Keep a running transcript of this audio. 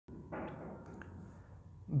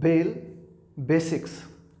Bell, basics.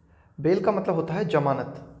 Bell का मतलब होता है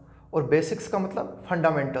जमानत और बेसिक्स का मतलब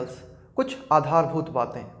फंडामेंटल्स, कुछ आधारभूत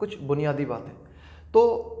बातें, कुछ बुनियादी बातें।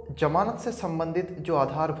 तो जमानत से संबंधित जो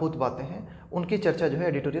आधारभूत बातें हैं उनकी चर्चा जो है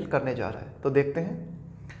एडिटोरियल करने जा रहा है। तो देखते हैं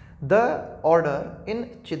the order in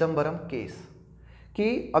Chidambaram case,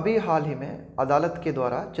 कि अभी हाल ही में अदालत के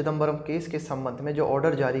द्वारा चिदम्बरम केस के संबंध में जो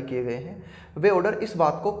ऑर्डर जारी किए गए हैं वे ऑर्डर इस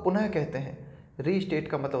बात को पुनः कहते हैं। रीस्टेट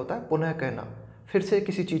का मतलब होता है पुनः कहना, फिर से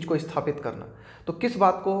किसी चीज़ को स्थापित करना। तो किस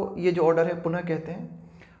बात को ये जो ऑर्डर है पुनः कहते हैं?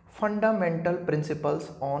 Fundamental principles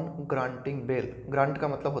on granting bell. Grant का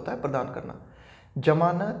मतलब होता है प्रदान करना।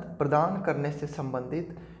 जमानत प्रदान करने से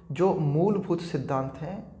संबंधित जो मूलभूत सिद्धांत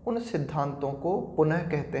हैं उन सिद्धांतों को पुनः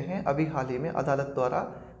कहते हैं अभी हाल ही में अदालत द्वारा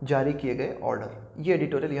जारी किए गए ऑर्डर। ये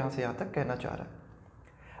एडिटोरियल यहाँ से यहाँ तक कहना चाह रहा है।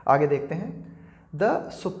 आगे देखते हैं the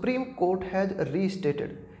supreme court has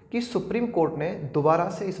restated, कि सुप्रीम कोर्ट ने दोबारा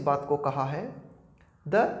से इस बात को कहा है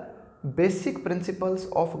the basic principles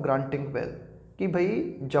of granting bell, कि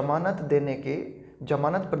भाई जमानत देने के,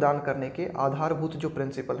 जमानत प्रदान करने के आधारभूत जो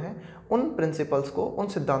प्रिंसिपल हैं उन प्रिंसिपल्स को, उन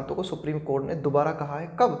सिद्धांतों को सुप्रीम कोर्ट ने दोबारा कहा है।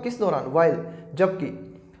 कब, किस दौरान? वाइल, जबकि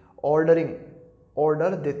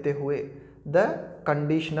ऑर्डर देते हुए द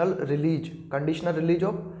कंडीशनल रिलीज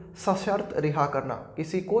ऑफ, सशर्त रिहा करना,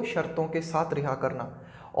 किसी को शर्तों के साथ रिहा करना।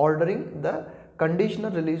 Ordering the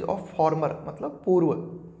conditional release of former मतलब पूर्व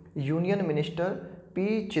union minister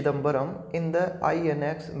P Chidambaram in the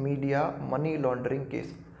INX media money laundering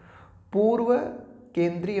case. पूर्व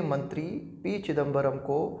केंद्रीय मंत्री पी चिदम्बरम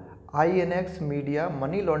को INX media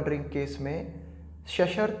money laundering case में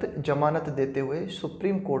सशर्त जमानत देते हुए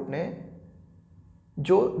सुप्रीम कोर्ट ने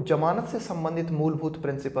जो जमानत से संबंधित मूलभूत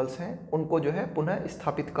प्रिंसिपल्स हैं उनको जो है पुनः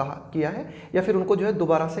स्थापित किया है, या फिर उनको जो है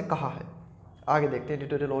दोबारा से कहा है। आगे देखते हैं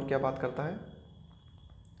एडिटोरियल और क्या बात करता है।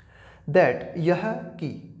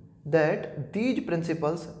 That these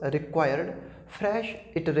principles required fresh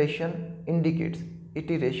iteration indicates.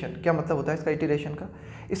 Iteration क्या मतलब होता है इसका? इटरेशन का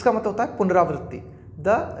इसका मतलब होता है पुनरावृत्ति,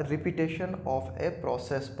 the repetition of a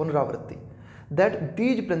process, पुनरावृत्ति। That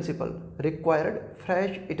these principal required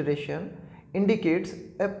fresh iteration indicates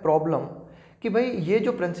a problem, कि भाई ये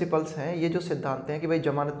जो प्रिंसिपल्स हैं, ये जो सिद्धांत हैं कि भाई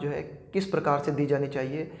जमानत जो है किस प्रकार से दी जानी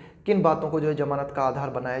चाहिए, किन बातों को जो है जमानत का आधार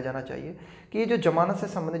बनाया जाना चाहिए, कि ये जो जमानत से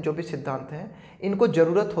संबंधित जो भी सिद्धांत हैं इनको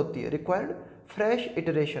ज़रूरत होती है, रिक्वायर्ड फ्रेश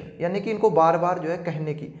इटरेशन, यानी कि इनको बार बार जो है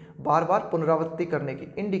कहने की, बार बार पुनरावृत्ति करने की।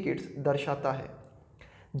 इंडिकेट्स दर्शाता है,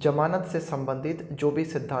 जमानत से संबंधित जो भी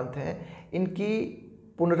सिद्धांत हैं इनकी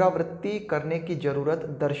पुनरावृत्ति करने की ज़रूरत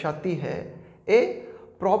दर्शाती है। A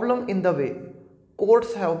problem in the way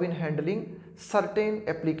courts have been handling certain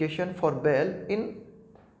application for bail in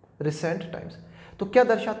recent times. तो क्या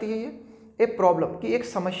दर्शाती है ये? ए प्रॉब्लम, कि एक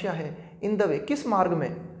समस्या है, इन द वे किस मार्ग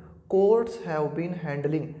में, कोर्ट्स हैव बीन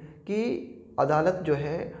हैंडलिंग, कि अदालत जो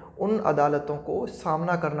है उन अदालतों को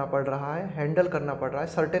सामना करना पड़ रहा है, हैंडल करना पड़ रहा है।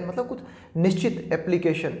 सर्टेन मतलब कुछ निश्चित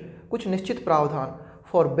एप्लीकेशन, कुछ निश्चित प्रावधान,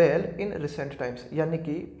 for bail in recent times, यानी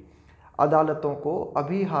कि अदालतों को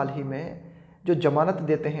अभी हाल ही में जो जमानत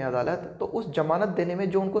देते हैं अदालत, तो उस जमानत देने में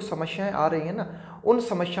जो उनको समस्याएं आ रही हैं ना, उन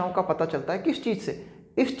समस्याओं का पता चलता है किस चीज़ से?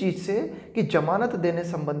 इस चीज़ से कि जमानत देने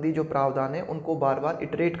संबंधी जो प्रावधान है उनको बार बार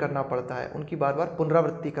इटरेट करना पड़ता है, उनकी बार बार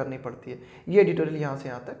पुनरावृत्ति करनी पड़ती है। ये एडिटोरियल यहाँ से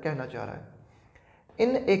यहाँ तक कहना चाह रहा है।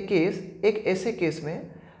 इन ए केस, एक ऐसे केस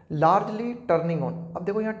में लार्जली टर्निंग ऑन, अब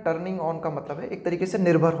देखो यहाँ टर्निंग ऑन का मतलब है एक तरीके से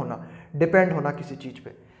निर्भर होना, डिपेंड होना किसी चीज़ पे,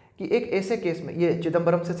 कि एक ऐसे केस में, ये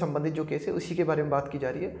चिदम्बरम से संबंधित जो केस है उसी के बारे में बात की जा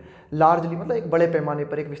रही है। लार्जली मतलब एक बड़े पैमाने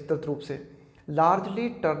पर, एक विस्तृत रूप से, largely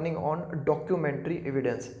turning on documentary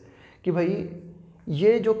evidence, कि भाई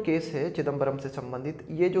ये जो केस है चिदम्बरम से संबंधित,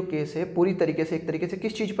 ये जो केस है पूरी तरीके से, एक तरीके से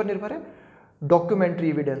किस चीज़ पर निर्भर है? डॉक्यूमेंट्री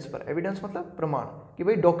एविडेंस पर। एविडेंस मतलब प्रमाण, कि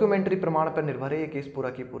भाई डॉक्यूमेंट्री प्रमाण पर निर्भर है ये केस पूरा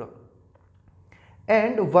की पूरा।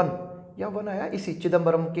 एंड वन, या वन आया इसी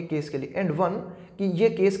चिदम्बरम के केस के लिए, एंड वन, कि ये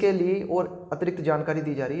केस के लिए और अतिरिक्त जानकारी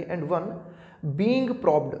दी जा रही है। एंड वन बीइंग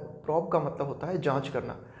प्रॉब्ड, प्रॉब का मतलब होता है जांच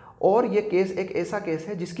करना, और ये केस एक ऐसा केस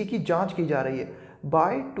है जिसकी की जांच की जा रही है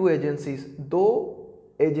बाय टू एजेंसीज, दो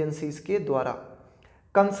एजेंसीज के द्वारा।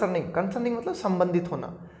 कंसर्निंग मतलब संबंधित होना,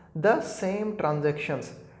 द सेम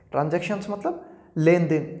ट्रांजैक्शंस, ट्रांजैक्शंस मतलब लेन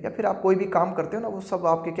देन, या फिर आप कोई भी काम करते हो ना, वो सब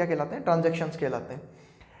आपके क्या कहलाते हैं? ट्रांजैक्शंस कहलाते हैं।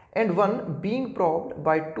 And one being प्रॉब्ड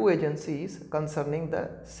by two agencies concerning the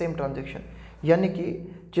same transaction, यानी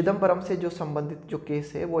कि चिदम्बरम से जो संबंधित जो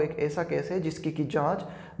केस है वो एक ऐसा केस है जिसकी की जांच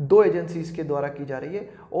दो एजेंसीज के द्वारा की जा रही है,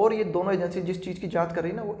 और ये दोनों एजेंसी जिस चीज़ की जांच कर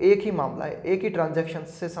रही है ना वो एक ही मामला है, एक ही ट्रांजैक्शन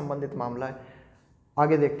से संबंधित मामला है।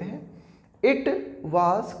 आगे देखते हैं। इट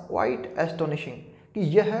वॉज क्वाइट एस्टोनिशिंग, कि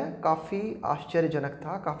यह काफ़ी आश्चर्यजनक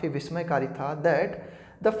था, काफ़ी विस्मयकारी था, दैट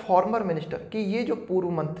द फॉर्मर मिनिस्टर, कि ये जो पूर्व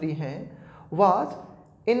मंत्री हैं, was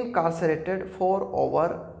इनकार्सरेटेड for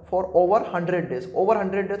over 100 days. Over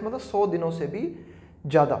 100 days मतलब 100 दिनों से भी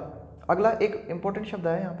ज़्यादा। अगला एक इंपॉर्टेंट शब्द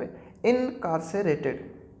है यहाँ पे इनकार्सरेटेड।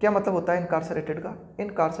 क्या मतलब होता है इनकार्सरेटेड का?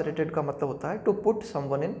 इनकार्सरेटेड का मतलब होता है to put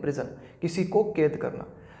someone in prison, किसी को कैद करना।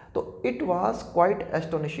 तो इट वाज क्वाइट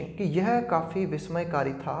एस्टोनिशिंग कि यह काफ़ी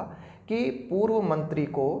विस्मयकारी था कि पूर्व मंत्री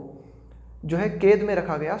को जो है कैद में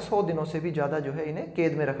रखा गया, 100 दिनों से भी ज़्यादा जो है इन्हें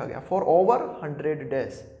कैद में रखा गया, फॉर ओवर 100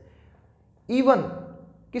 डेज। इवन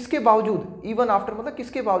किसके बावजूद, इवन आफ्टर मतलब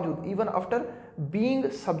किसके बावजूद, even after being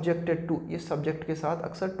subjected to. ये सब्जेक्ट के साथ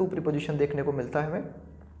अक्सर टू प्रीपोजिशन देखने को मिलता है हमें।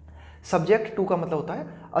 सब्जेक्ट टू का मतलब होता है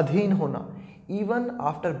अधीन होना। Even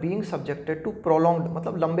after being subjected to prolonged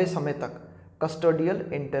मतलब लंबे समय तक, कस्टोडियल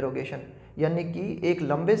इंटेरोगेशन यानी कि एक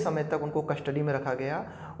लंबे समय तक उनको कस्टडी में रखा गया,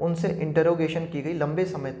 उनसे इंटेरोगेशन की गई, लंबे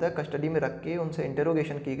समय तक कस्टडी में रख के उनसे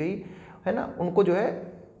इंटेरोगेशन की गई, है ना। उनको जो है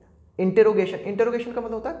इंटेरोगेशन का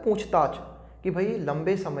मतलब होता है पूछताछ, कि भाई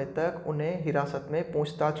लंबे समय तक उन्हें हिरासत में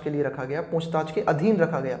पूछताछ के लिए रखा गया, पूछताछ के अधीन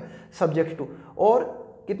रखा गया, सब्जेक्ट टू। और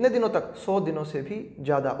कितने दिनों तक? 100 दिनों से भी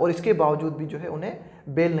ज़्यादा। और इसके बावजूद भी जो है उन्हें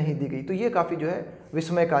बेल नहीं दी गई। तो ये काफ़ी जो है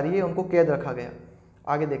विस्मयकारी है, उनको कैद रखा गया।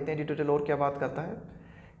 आगे देखते हैं एडिटोरियल और क्या बात करता है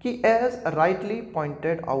कि as rightly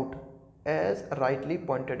pointed out. As rightly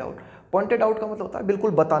pointed out, pointed out का मतलब होता है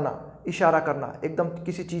बिल्कुल बताना, इशारा करना, एकदम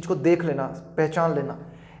किसी चीज़ को देख लेना, पहचान लेना।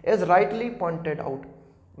 एज राइटली पॉइंटेड आउट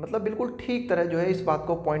मतलब बिल्कुल ठीक तरह जो है इस बात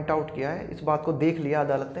को पॉइंट आउट किया है, इस बात को देख लिया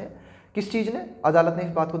अदालत ने। किस चीज़ ने? अदालत ने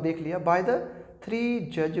इस बात को देख लिया बाय द 3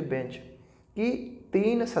 जज बेंच, कि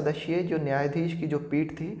 3 सदस्यीय जो न्यायाधीश की जो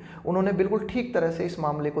पीठ थी, उन्होंने बिल्कुल ठीक तरह से इस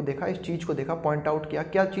मामले को देखा, इस चीज़ को देखा, पॉइंट आउट किया।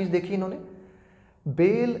 क्या चीज़ देखी इन्होंने?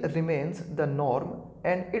 Bell remains the norm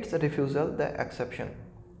and it's refusal the exception,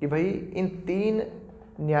 कि भाई इन 3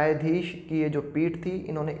 न्यायाधीश की ये जो पीठ थी,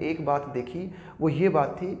 इन्होंने एक बात देखी, वो ये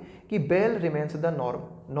बात थी कि bell remains the norm.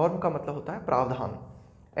 Norm का मतलब होता है प्रावधान,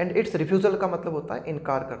 एंड इट्स रिफ्यूजल का मतलब होता है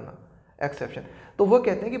इनकार करना, एक्सेप्शन। तो वो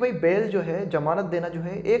कहते हैं कि भाई बेल जो है, जमानत देना जो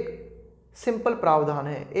है एक सिंपल प्रावधान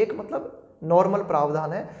है, एक मतलब नॉर्मल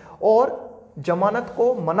प्रावधान है, और जमानत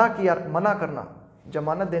को मना करना,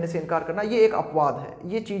 जमानत देने से इनकार करना, ये एक अपवाद है।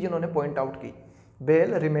 ये चीज़ इन्होंने पॉइंट आउट की।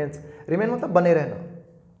 बेल रिमेन्स, रिमेन मतलब बने रहना,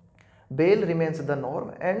 bell remains the norm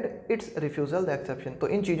and it's refusal the exception. तो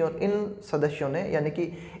इन चीज़ों, इन सदस्यों ने यानी कि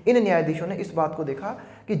इन न्यायाधीशों ने इस बात को देखा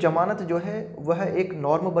कि जमानत जो है वह एक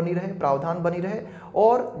नॉर्म बनी रहे, प्रावधान बनी रहे,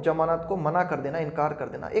 और जमानत को मना कर देना, इनकार कर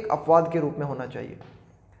देना एक अपवाद के रूप में होना चाहिए।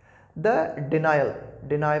 द डिनायल,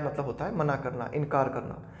 डिनाय मतलब होता है मना करना, इनकार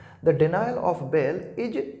करना। The denial of bell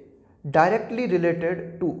is directly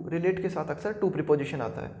related to, relate के साथ अक्सर टू प्रीपोजिशन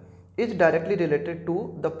आता है, is directly related to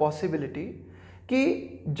the possibility,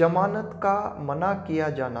 कि जमानत का मना किया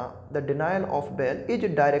जाना, the denial of bell is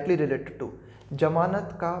directly related to,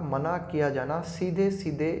 जमानत का मना किया जाना सीधे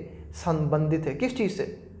सीधे संबंधित है किस चीज़ से?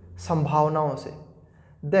 संभावनाओं से।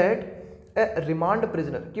 दैट ए रिमांड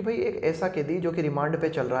प्रिजनर, कि भाई एक ऐसा कैदी जो कि रिमांड पे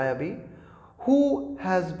चल रहा है अभी, who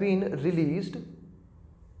has been released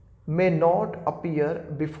may not appear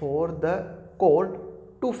before the court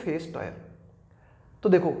to face trial. तो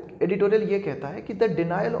देखो एडिटोरियल ये कहता है कि the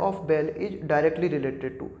denial of bell is directly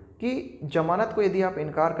related to, कि जमानत को यदि आप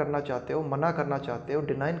इनकार करना चाहते हो, मना करना चाहते हो,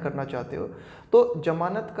 डिनाइन करना चाहते हो, तो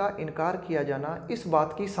जमानत का इनकार किया जाना इस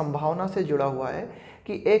बात की संभावना से जुड़ा हुआ है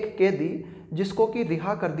कि एक कैदी जिसको कि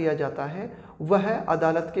रिहा कर दिया जाता है, वह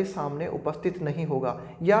अदालत के सामने उपस्थित नहीं होगा,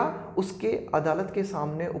 या उसके अदालत के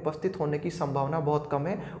सामने उपस्थित होने की संभावना बहुत कम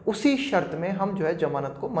है। उसी शर्त में हम जो है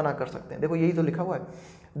जमानत को मना कर सकते हैं। देखो यही तो लिखा हुआ है,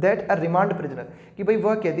 दैट अ रिमांड प्रिजनर, कि भाई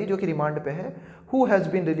वह कैदी जो कि रिमांड पे है, हु हैज़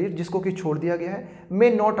बीन रिलीज, जिसको कि छोड़ दिया गया है, मे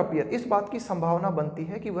नॉट अपीयर, इस बात की संभावना बनती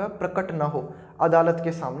है कि वह प्रकट ना हो अदालत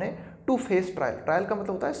के सामने, टू फेस ट्रायल, ट्रायल का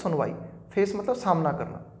मतलब होता है सुनवाई, फेस मतलब सामना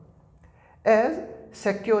करना, as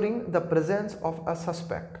securing the presence of a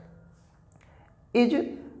suspect is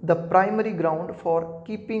the primary ground for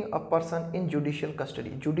keeping a person in judicial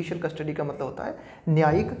custody। judicial custody का मतलब होता है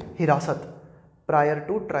न्यायिक हिरासत, prior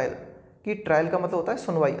to trial, कि ट्रायल का मतलब होता है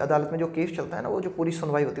सुनवाई, अदालत में जो केस चलता है ना, वो जो पूरी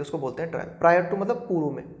सुनवाई होती है उसको बोलते हैं ट्रायल। प्रायर टू मतलब पूर्व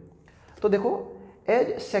में। तो देखो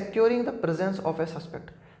as सेक्योरिंग the presence of A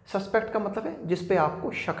suspect, suspect का मतलब है जिस पे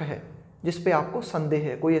आपको शक है, जिस पे आपको संदेह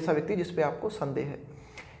है, कोई ऐसा व्यक्ति जिस पे आपको संदेह है,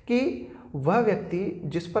 कि वह व्यक्ति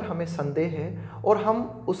जिस पर हमें संदेह है और हम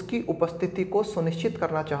उसकी उपस्थिति को सुनिश्चित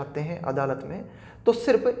करना चाहते हैं अदालत में, तो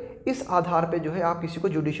सिर्फ इस आधार पे जो है आप किसी को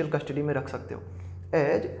जुडिशियल कस्टडी में रख सकते हो।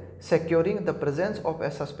 As सेक्योरिंग the presence of A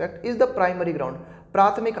suspect is the primary ground,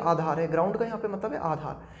 प्राथमिक आधार है, ग्राउंड का यहाँ पे मतलब है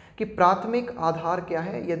आधार, कि प्राथमिक आधार क्या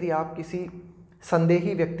है यदि आप किसी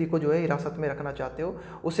संदेही व्यक्ति को जो है हिरासत में रखना चाहते हो,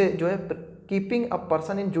 उसे जो है keeping a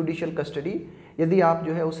person in judicial custody, यदि आप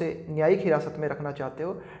जो है उसे न्यायिक हिरासत में रखना चाहते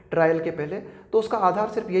हो ट्रायल के पहले, तो उसका आधार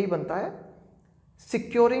सिर्फ यही बनता है,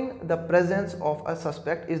 securing the presence of a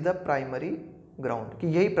suspect is the primary ground, कि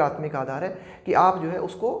यही प्राथमिक आधार है कि आप जो है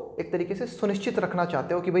उसको एक तरीके से सुनिश्चित रखना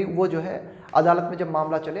चाहते हो कि भाई वो जो है अदालत में जब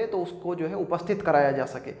मामला चले तो उसको जो है उपस्थित कराया जा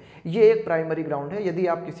सके। ये एक प्राइमरी ग्राउंड है यदि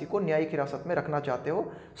आप किसी को न्यायिक हिरासत में रखना चाहते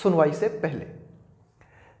हो सुनवाई से पहले।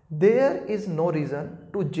 There is no reason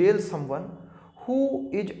to jail someone who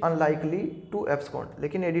is unlikely to abscond,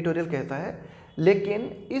 लेकिन एडिटोरियल कहता है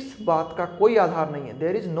लेकिन इस बात का कोई आधार नहीं है,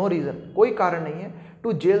 देयर इज नो रीजन, कोई कारण नहीं है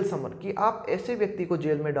टू जेल समवन, कि आप ऐसे व्यक्ति को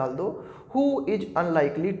जेल में डाल दो who is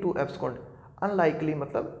unlikely to abscond. Unlikely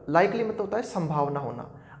मतलब, लाइकली मतलब होता है संभावना होना,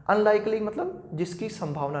 अनलाइकली मतलब जिसकी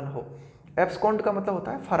संभावना न हो, एब्सकॉन्ड का मतलब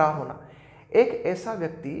होता है फरार होना। एक ऐसा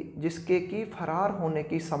व्यक्ति जिसके की फरार होने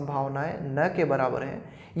की संभावनाएं न के बराबर हैं,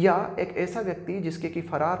 या एक ऐसा व्यक्ति जिसके की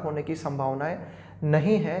फरार होने की संभावनाएं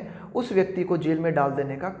नहीं है, उस व्यक्ति को जेल में डाल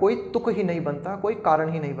देने का कोई तुक ही नहीं बनता, कोई कारण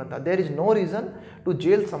ही नहीं बनता। There is no reason to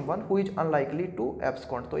jail someone who is unlikely to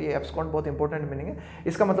abscond. तो ये एब्सकॉन्ड बहुत इंपॉर्टेंट मीनिंग है,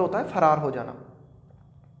 इसका मतलब होता है फरार हो जाना।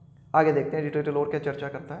 आगे देखते हैं एडिटोरियल और क्या चर्चा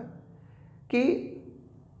करता है कि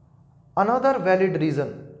अनदर वैलिड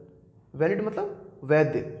रीजन, वैलिड मतलब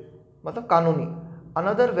वैध मतलब कानूनी,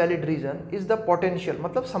 another valid reason is the potential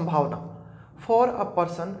मतलब संभावना for a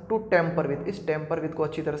person to temper with. इस टेम्पर विद को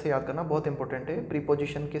अच्छी तरह से याद करना बहुत इंपॉर्टेंट है।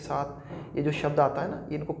 प्रीपोजिशन के साथ ये जो शब्द आता है ना,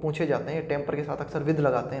 ये इनको पूछे जाते हैं, ये टेम्पर के साथ अक्सर विद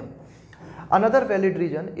लगाते हैं। Another valid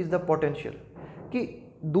reason is the potential,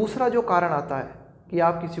 कि दूसरा जो कारण आता है कि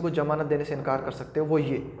आप किसी को जमानत देने से इनकार कर सकते हो, वो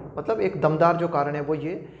ये मतलब एक दमदार जो कारण है वो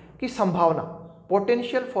ये कि संभावना,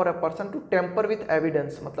 potential for a person to temper with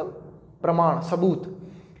evidence मतलब प्रमाण, सबूत,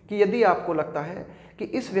 कि यदि आपको लगता है कि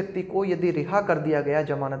इस व्यक्ति को यदि रिहा कर दिया गया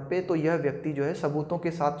जमानत पे तो यह व्यक्ति जो है सबूतों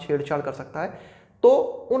के साथ छेड़छाड़ कर सकता है, तो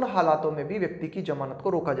उन हालातों में भी व्यक्ति की जमानत को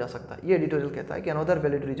रोका जा सकता है। ये एडिटोरियल कहता है कि another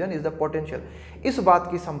valid reason is the potential, इस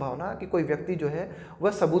बात की संभावना कि कोई व्यक्ति जो है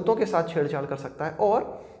वह सबूतों के साथ छेड़छाड़ कर सकता है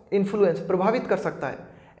और इन्फ्लुएंस प्रभावित कर सकता है,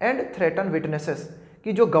 एंड थ्रेटन विटनेसेस,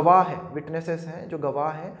 कि जो गवाह है, विटनेसेस हैं जो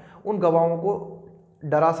गवाह हैं, उन गवाहों को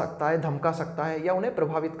डरा सकता है, धमका सकता है या उन्हें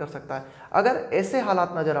प्रभावित कर सकता है। अगर ऐसे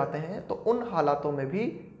हालात नजर आते हैं तो उन हालातों में भी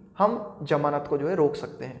हम जमानत को जो है रोक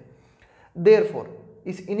सकते हैं। देयरफॉर,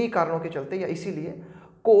 इन्हीं कारणों के चलते या इसीलिए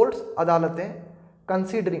कोर्ट्स अदालतें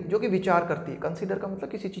कंसीडरिंग जो कि विचार करती है, कंसीडर का मतलब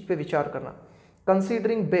किसी चीज पे विचार करना,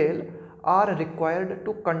 considering bell are required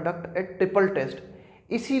to conduct a triple test,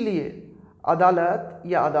 इसीलिए अदालत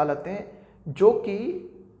या अदालतें जो कि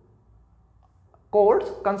courts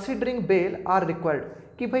considering bell are required,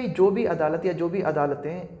 कि भाई जो भी अदालत या जो भी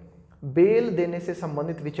अदालतें बेल देने से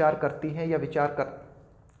संबंधित विचार करती हैं या विचार कर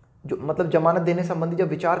जो मतलब जमानत देने संबंधी जब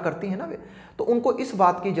विचार करती हैं ना वे, तो उनको इस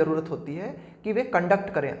बात की ज़रूरत होती है कि वे कंडक्ट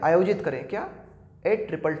करें, आयोजित करें क्या, ए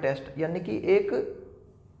ट्रिपल टेस्ट, यानी कि एक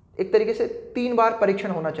तरीके से 3 बार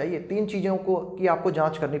परीक्षण होना चाहिए, 3 चीज़ों को की आपको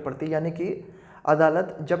जांच करनी पड़ती है। यानी कि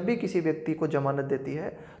अदालत जब भी किसी व्यक्ति को जमानत देती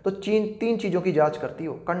है तो 3 चीज़ों की जांच करती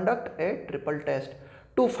हो, conduct a triple test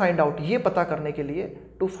to find out, ये पता करने के लिए,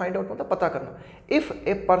 टू फाइंड आउट मतलब पता करना, if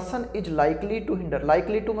a person is likely to hinder,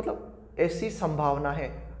 likely to मतलब ऐसी संभावना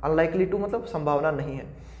है, अनलाइकली टू मतलब संभावना नहीं है,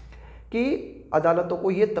 कि अदालतों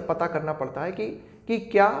को ये पता करना पड़ता है कि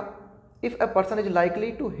क्या if a person is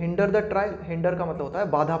likely to hinder the trial, hinder का मतलब होता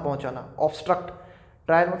है बाधा पहुंचाना, ऑब्स्ट्रक्ट,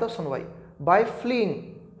 ट्रायल मतलब सुनवाई, बाय फ्लीइंग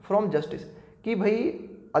फ्रॉम जस्टिस, कि भाई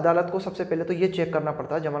अदालत को सबसे पहले तो ये चेक करना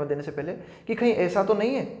पड़ता है जमानत देने से पहले कि कहीं ऐसा तो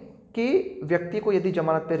नहीं है कि व्यक्ति को यदि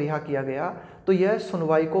जमानत पर रिहा किया गया तो यह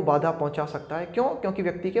सुनवाई को बाधा पहुंचा सकता है। क्यों? क्योंकि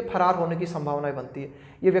व्यक्ति के फरार होने की संभावनाएं बनती है,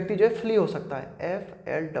 ये व्यक्ति जो है फ्ली हो सकता है,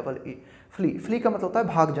 FLEE, फ्ली, फ्ली का मतलब होता है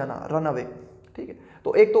भाग जाना, रन अवे, ठीक है।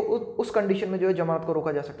 तो एक तो उस कंडीशन में जो है जमानत को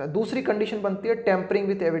रोका जा सकता है। दूसरी कंडीशन बनती है टेम्परिंग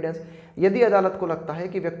विथ एविडेंस, यदि अदालत को लगता है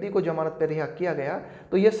कि व्यक्ति को जमानत पर रिहा किया गया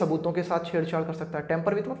तो यह सबूतों के साथ छेड़छाड़ कर सकता है,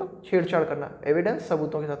 टेम्पर विथ मतलब छेड़छाड़ करना, एविडेंस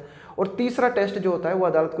सबूतों के साथ। और तीसरा टेस्ट जो होता है वो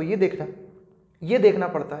अदालत को ये देखना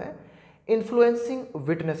पड़ता है, इन्फ्लुएंसिंग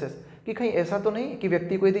विटनेसेस, कि कहीं ऐसा तो नहीं कि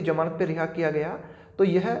व्यक्ति को यदि जमानत पर रिहा किया गया तो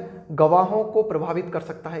यह गवाहों को प्रभावित कर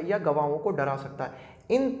सकता है या गवाहों को डरा सकता है।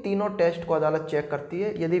 इन तीनों टेस्ट को अदालत चेक करती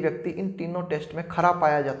है, यदि व्यक्ति इन तीनों टेस्ट में खरा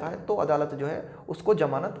पाया जाता है तो अदालत जो है उसको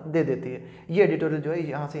जमानत दे देती है। ये एडिटोरियल जो है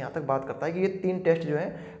यहाँ से यहाँ तक बात करता है कि ये 3 टेस्ट जो है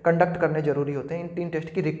कंडक्ट करने जरूरी होते हैं, इन 3 टेस्ट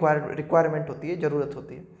की रिक्वायरमेंट होती है, ज़रूरत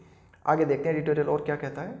होती है। आगे देखते हैं एडिटोरियल और क्या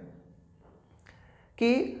कहता है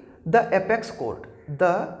कि द एपेक्स कोर्ट,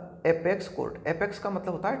 एपेक्स का मतलब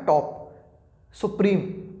होता है टॉप, सुप्रीम,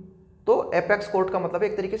 तो एपेक्स कोर्ट का मतलब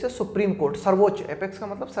एक तरीके से सुप्रीम कोर्ट, सर्वोच्च, एपेक्स का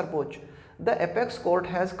मतलब सर्वोच्च। द एपेक्स कोर्ट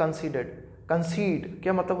हैज़ कंसीड,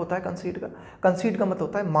 क्या मतलब होता है कंसीड का मतलब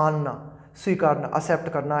होता है मानना, स्वीकारना, एक्सेप्ट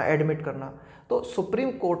करना, एडमिट करना। तो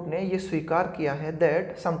सुप्रीम कोर्ट ने ये स्वीकार किया है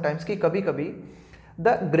दैट समटाइम्स कि कभी कभी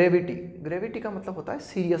द ग्रेविटी का मतलब होता है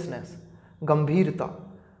सीरियसनेस, गंभीरता,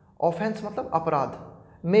 ऑफेंस मतलब अपराध,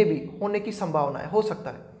 में भी होने की संभावना है, हो सकता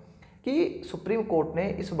है कि सुप्रीम कोर्ट ने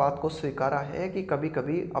इस बात को स्वीकारा है कि कभी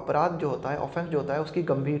कभी अपराध जो होता है, ऑफेंस जो होता है, उसकी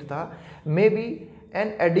गंभीरता में भी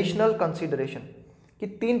एन एडिशनल कंसिडरेशन, कि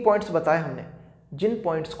 3 पॉइंट्स बताए हमने, जिन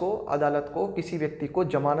पॉइंट्स को अदालत को किसी व्यक्ति को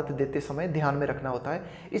जमानत देते समय ध्यान में रखना होता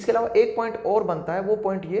है। इसके अलावा एक पॉइंट और बनता है, वो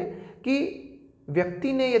पॉइंट ये कि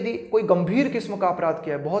व्यक्ति ने यदि कोई गंभीर किस्म का अपराध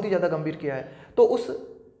किया है, बहुत ही ज़्यादा गंभीर किया है, तो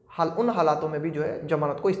उन हालातों में भी जो है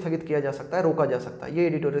जमानत को स्थगित किया जा सकता है, रोका जा सकता है। ये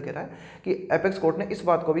एडिटोरियल कह रहा है कि एपेक्स कोर्ट ने इस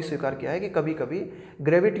बात को भी स्वीकार किया है कि कभी कभी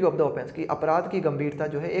ग्रेविटी ऑफ द ऑफेंस, की अपराध की गंभीरता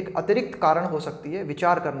जो है एक अतिरिक्त कारण हो सकती है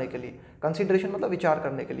विचार करने के लिए, कंसिडरेशन मतलब विचार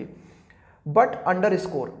करने के लिए। बट अंडर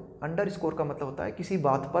स्कोर का मतलब होता है किसी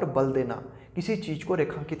बात पर बल देना, किसी चीज को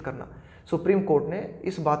रेखांकित करना। सुप्रीम कोर्ट ने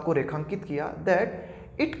इस बात को रेखांकित किया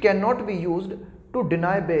that it can not be used to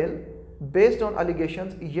deny bell based on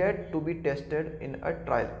allegations yet to be tested in a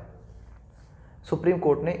trial. Supreme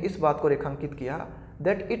court ने इस बात को रेखांकित किया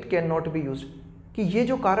that it can not be used, कि ये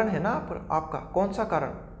जो कारण है ना आपका, कौन सा कारण,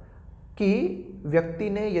 कि व्यक्ति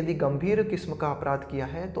ने यदि गंभीर किस्म का अपराध किया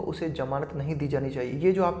है तो उसे जमानत नहीं दी जानी चाहिए।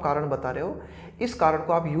 ये जो आप कारण बता रहे हो, इस कारण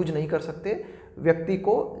को आप यूज नहीं कर सकते व्यक्ति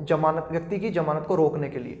की जमानत को रोकने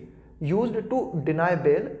के लिए। Used to deny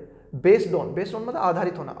bell based on मतलब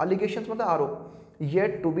आधारित होना, एलिगेशंस मतलब आरोप,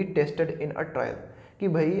 yet to be tested in a trial, कि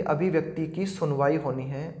भाई अभी व्यक्ति की सुनवाई होनी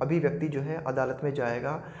है, अभी व्यक्ति जो है अदालत में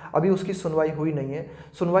जाएगा, अभी उसकी सुनवाई हुई नहीं है,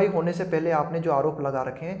 सुनवाई होने से पहले आपने जो आरोप लगा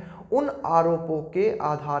रखे हैं, उन आरोपों के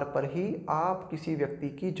आधार पर ही आप किसी व्यक्ति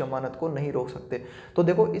की जमानत को नहीं रोक सकते। तो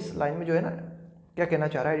देखो इस लाइन में जो है ना, क्या कहना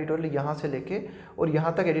चाह रहा है एडिटोरियल, यहाँ से लेके और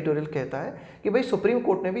यहाँ तक एडिटोरियल कहता है कि भाई सुप्रीम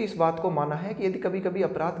कोर्ट ने भी इस बात को माना है कि यदि कभी कभी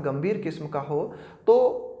अपराध गंभीर किस्म का हो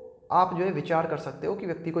तो आप जो है विचार कर सकते हो कि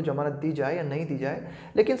व्यक्ति को जमानत दी जाए या नहीं दी जाए।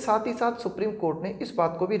 लेकिन साथ ही साथ सुप्रीम कोर्ट ने इस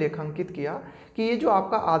बात को भी रेखांकित किया कि ये जो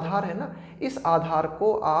आपका आधार है ना, इस आधार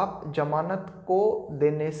को आप जमानत को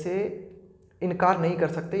देने से इनकार नहीं कर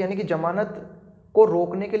सकते, यानी कि जमानत को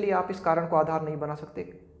रोकने के लिए आप इस कारण को आधार नहीं बना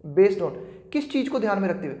सकते। बेस्ड ऑन किस चीज़ को ध्यान में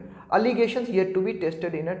रखते हुए, allegations yet to be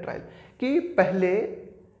tested in a trial, कि पहले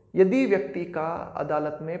यदि व्यक्ति का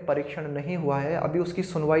अदालत में परीक्षण नहीं हुआ है, अभी उसकी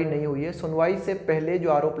सुनवाई नहीं हुई है, सुनवाई से पहले जो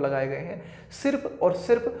आरोप लगाए गए हैं, सिर्फ और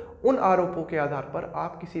सिर्फ उन आरोपों के आधार पर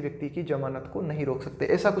आप किसी व्यक्ति की जमानत को नहीं रोक सकते।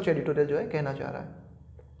 ऐसा कुछ एडिटोरियल जो है कहना चाह रहा है।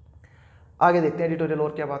 आगे देखते हैं एडिटोरियल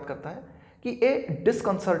और क्या बात करता है कि ए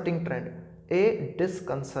डिस्कंसर्टिंग ट्रेंड,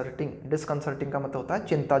 डिस्कंसर्टिंग का मतलब होता है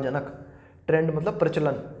चिंताजनक, ट्रेंड मतलब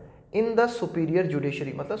प्रचलन, इन द सुपीरियर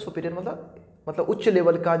जुडिशरी मतलब सुपीरियर मतलब उच्च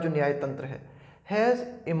लेवल का जो न्याय तंत्र है, has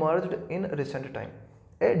emerged in recent time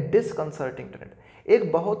A disconcerting trend,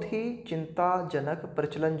 एक बहुत ही चिंताजनक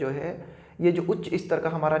प्रचलन जो है, ये जो उच्च स्तर का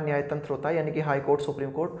हमारा न्याय तंत्र होता है यानी कि हाई कोर्ट,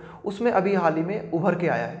 सुप्रीम कोर्ट, उसमें अभी हाल ही में उभर के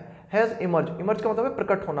आया है। हैज़ इमर्ज का मतलब है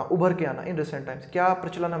प्रकट होना, उभर के आना, इन रिसेंट टाइम्स। क्या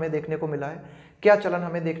प्रचलन हमें देखने को मिला है, क्या चलन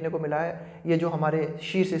हमें देखने को मिला है, ये जो हमारे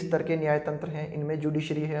शीर्ष स्तर के न्याय तंत्र हैं, इनमें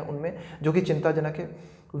जुडिशरी है उनमें, जो कि चिंताजनक है।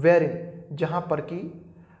 वेर इन, जहाँ पर कि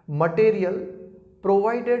material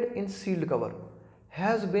provided in sealed cover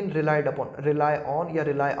has been relied upon, rely on या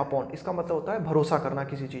रिलाई अपॉन, इसका मतलब होता है भरोसा करना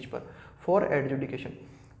किसी चीज़ पर, फॉर एडजुडिकेशन।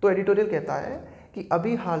 तो एडिटोरियल कहता है कि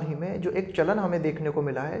अभी हाल ही में जो एक चलन हमें देखने को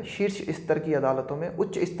मिला है शीर्ष स्तर की अदालतों में,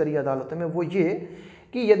 उच्च स्तरीय अदालतों में, वो ये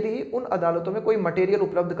कि यदि उन अदालतों में कोई मटेरियल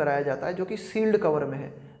उपलब्ध कराया जाता है जो कि सील्ड कवर में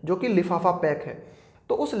है, जो कि लिफाफा पैक है,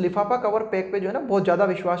 तो उस लिफाफा कवर पैक पे जो है ना बहुत ज़्यादा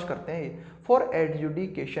विश्वास करते हैं ये, फॉर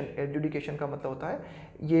एडजुडिकेशन। एडजुडिकेशन का मतलब होता है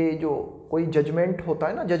ये जो कोई जजमेंट होता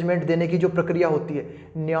है ना, जजमेंट देने की जो प्रक्रिया होती है,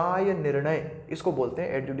 न्याय निर्णय, इसको बोलते हैं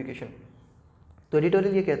एडजुडिकेशन। तो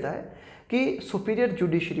एडिटोरियल ये कहता है कि सुपीरियर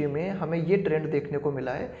जुडिशरी में हमें ये ट्रेंड देखने को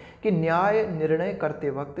मिला है कि न्याय निर्णय करते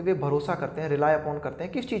वक्त वे भरोसा करते हैं, रिलाय अपॉन करते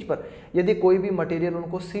हैं किस चीज़ पर, यदि कोई भी मटेरियल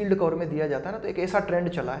उनको सील्ड कवर में दिया जाता है ना, तो एक ऐसा ट्रेंड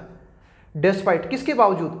चला है, डिस्पाइट किसके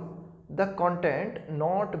बावजूद, the content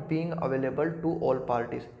not being available to all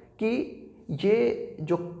parties, कि ये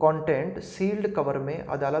जो कंटेंट सील्ड कवर में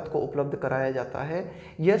अदालत को उपलब्ध कराया जाता है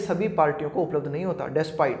यह सभी पार्टियों को उपलब्ध नहीं होता,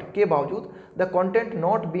 डिस्पाइट के बावजूद, the content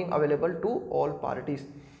not being available to all parties,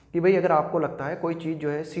 कि भाई अगर आपको लगता है कोई चीज़ जो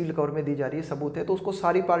है सील्ड कवर में दी जा रही है, सबूत है, तो उसको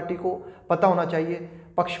सारी पार्टी को पता होना चाहिए,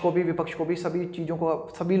 पक्ष को भी विपक्ष को भी, सभी चीज़ों को,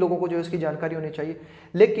 सभी लोगों को जो है उसकी जानकारी होनी चाहिए।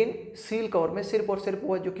 लेकिन सील कवर में सिर्फ और सिर्फ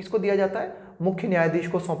वो जो किसको दिया जाता है, मुख्य न्यायाधीश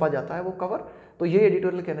को सौंपा जाता है वो कवर। तो ये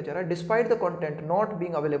एडिटोरियल कहना चाह रहा है despite the content not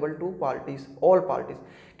being available to parties, all parties,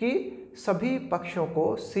 कि सभी पक्षों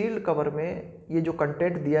को सील्ड कवर में ये जो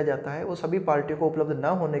कंटेंट दिया जाता है वो सभी पार्टियों को उपलब्ध न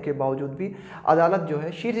होने के बावजूद भी अदालत जो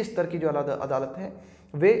है, शीर्ष स्तर की जो अदालत है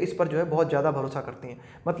वे इस पर जो है बहुत ज़्यादा भरोसा करती हैं।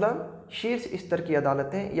 मतलब शीर्ष स्तर की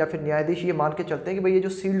अदालतें या फिर न्यायाधीश ये मान के चलते हैं कि भाई ये जो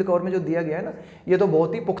सील्ड कवर में जो दिया गया है ना, ये तो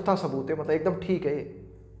बहुत ही पुख्ता सबूत है, मतलब एकदम ठीक है ये।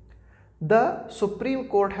 The supreme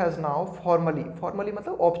court has now formally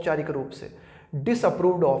मतलब औपचारिक रूप से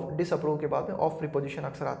डिसअप्रूव्ड ऑफ, डिसअप्रूव के बाद में ऑफ प्रीपोजिशन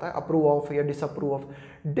अक्सर आता है, अप्रूव ऑफ या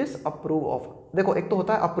डिसअप्रूव ऑफ। देखो एक तो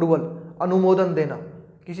होता है अप्रूवल, अनुमोदन देना,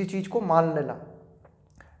 किसी चीज को मान लेना।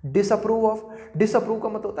 डिसअप्रूव का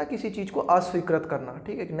मतलब होता है किसी चीज को अस्वीकृत करना,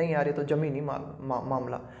 ठीक है कि नहीं यार ये तो जमीनी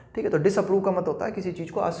मामला, ठीक है। तो डिसअप्रूव का मतलब होता है किसी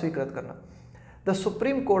चीज को अस्वीकृत करना। The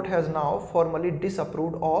supreme court has now formally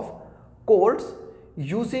disapproved of courts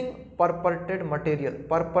using परपर्टेड material.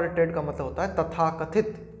 परपर्टेड का मतलब होता है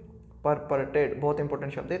तथाकथित, परपर्टेड बहुत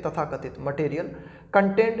इंपॉर्टेंट शब्द है, तथाकथित material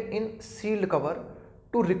content in sealed cover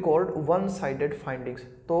to record one sided findings.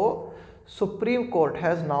 तो supreme court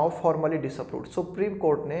has now formally disapproved, supreme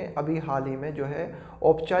court ने अभी हाल ही में जो है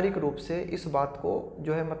औपचारिक रूप से इस बात को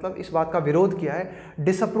जो है मतलब इस बात का विरोध किया है,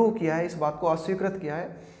 डिसअप्रूव किया है, इस बात को अस्वीकृत किया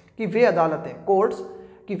है कि वे अदालतें, कोर्ट्स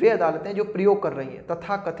कि वे अदालतें जो प्रयोग कर रही हैं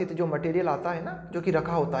तथाकथित जो मटेरियल आता है ना, जो कि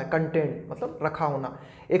रखा होता है, कंटेंट मतलब रखा होना,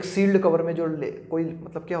 एक सील्ड कवर में जो कोई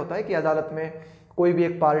मतलब क्या होता है कि अदालत में कोई भी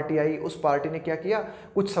एक पार्टी आई, उस पार्टी ने क्या किया,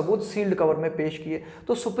 कुछ सबूत सील्ड कवर में पेश किए।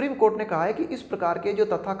 तो सुप्रीम कोर्ट ने कहा है कि इस प्रकार के जो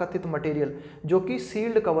तथाकथित मटेरियल जो कि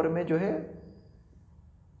सील्ड कवर में जो है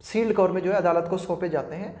अदालत को सौंपे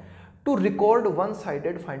जाते हैं, to record one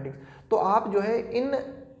sided findings, तो आप जो है इन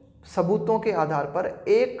सबूतों के आधार पर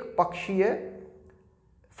एक पक्षीय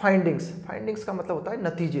फाइंडिंग्स का मतलब होता है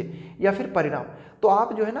नतीजे या फिर परिणाम। तो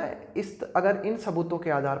आप जो है ना अगर इन सबूतों के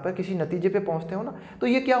आधार पर किसी नतीजे पे पहुंचते हो ना, तो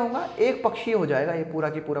ये क्या होगा, एक पक्षीय हो जाएगा ये पूरा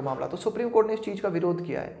की पूरा मामला। तो सुप्रीम कोर्ट ने इस चीज़ का विरोध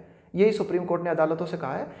किया है। यही सुप्रीम कोर्ट ने अदालतों से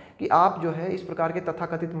कहा है कि आप जो है इस प्रकार के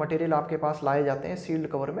तथाकथित मटेरियल आपके पास लाए जाते हैं सील्ड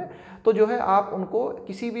कवर में, तो जो है आप उनको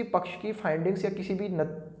किसी भी पक्ष की फाइंडिंग्स या किसी भी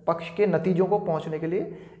पक्ष के नतीजों को पहुँचने के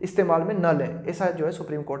लिए इस्तेमाल में न लें। ऐसा जो है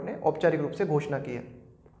सुप्रीम कोर्ट ने औपचारिक रूप से घोषणा की है।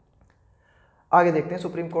 आगे देखते हैं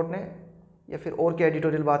सुप्रीम कोर्ट ने या फिर और क्या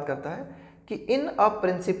एडिटोरियल बात करता है कि इन अ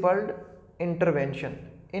प्रिंसिपल्ड इंटरवेंशन,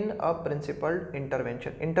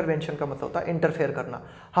 इंटरवेंशन का मतलब होता है इंटरफेयर करना,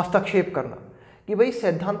 हस्तक्षेप करना, कि भाई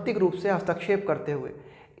सैद्धांतिक रूप से हस्तक्षेप करते हुए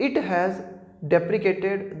it has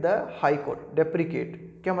deprecated the high court.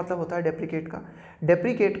 Deprecate क्या मतलब होता है,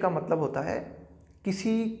 डेप्रिकेट का मतलब होता है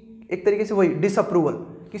किसी एक तरीके से वही डिसअप्रूवल,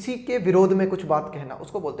 किसी के विरोध में कुछ बात कहना,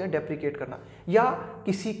 उसको बोलते हैं डेप्रिकेट करना, या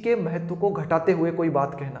किसी के महत्व को घटाते हुए कोई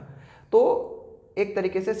बात कहना। तो एक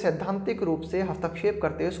तरीके से सैद्धांतिक रूप से हस्तक्षेप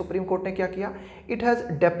करते हुए सुप्रीम कोर्ट ने क्या किया, it has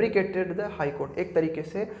deprecated the high court, एक तरीके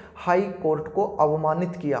से हाई कोर्ट को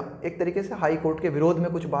अवमानित किया, एक तरीके से हाई कोर्ट के विरोध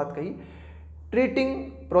में कुछ बात कही।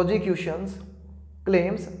 Treating prosecutions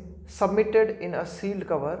claims submitted in a shield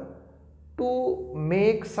cover to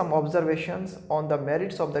make some observations on the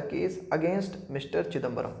merits of the case against Mr.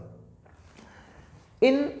 Chidambaram.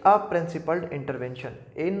 In a principled intervention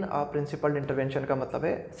का मतलब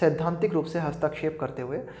है सैद्धांतिक रूप से हस्तक्षेप करते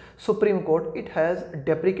हुए supreme court it has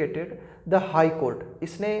deprecated the high court,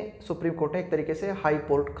 इसने सुप्रीम कोर्ट ने एक तरीके से हाई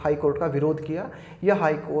कोर्ट का विरोध किया या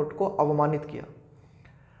हाई कोर्ट को अवमानित किया।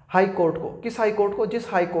 हाई कोर्ट को, किस हाई कोर्ट को, जिस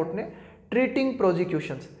हाई कोर्ट ने ट्रीटिंग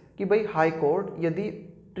प्रोसिक्यूशंस, कि भाई हाई कोर्ट यदि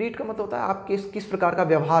ट्रीट का मतलब होता है आप किस प्रकार का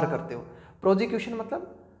व्यवहार करते हो, प्रोसिक्यूशन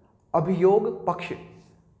मतलब अभियोग पक्ष,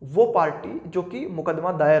 वो पार्टी जो कि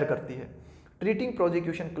मुकदमा दायर करती है। ट्रीटिंग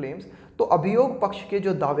प्रोसिक्यूशन क्लेम्स, तो अभियोग पक्ष के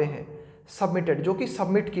जो दावे हैं सबमिटेड, जो कि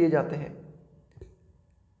सबमिट किए जाते हैं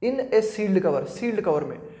इन ए सील्ड कवर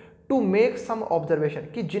में, टू मेक सम ऑब्जर्वेशन,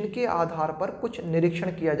 कि जिनके आधार पर कुछ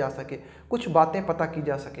निरीक्षण किया जा सके, कुछ बातें पता की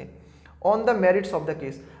जा सके। On the merits of the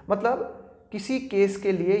case, मतलब किसी केस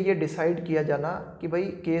के लिए ये डिसाइड किया जाना कि भाई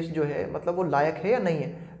केस जो है मतलब वो लायक है या नहीं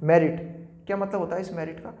है। मेरिट क्या मतलब होता है इस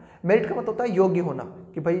मेरिट का मतलब होता है योग्य होना,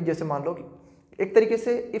 कि भाई जैसे मान लो कि एक तरीके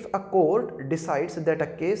से if a court decides that a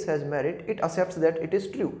case has merit it accepts that it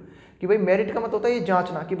is true, कि भाई मेरिट का मतलब होता है ये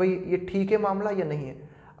जांचना कि भाई ये ठीक है मामला या नहीं है,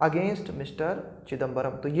 अगेंस्ट मिस्टर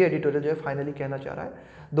चिदम्बरम। तो ये एडिटोरियल जो है फाइनली कहना चाह रहा है।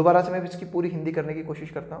 दोबारा से मैं इसकी पूरी हिंदी करने की कोशिश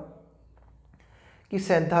करता हूँ कि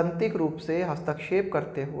सैद्धांतिक रूप से हस्तक्षेप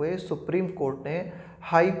करते हुए सुप्रीम कोर्ट ने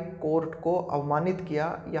हाई कोर्ट को अवमानित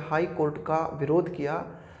किया या हाई कोर्ट का विरोध किया।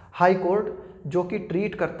 हाई कोर्ट जो कि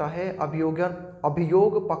ट्रीट करता है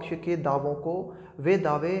अभियोग पक्ष के दावों को, वे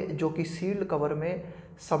दावे जो कि सील्ड कवर में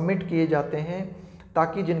सबमिट किए जाते हैं,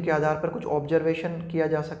 ताकि जिनके आधार पर कुछ ऑब्जर्वेशन किया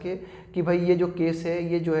जा सके कि भाई ये जो केस है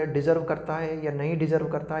ये जो है डिज़र्व करता है या नहीं डिज़र्व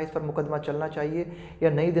करता है, इस पर मुकदमा चलना चाहिए या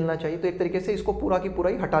नहीं दिलना चाहिए। तो एक तरीके से इसको पूरा की पूरा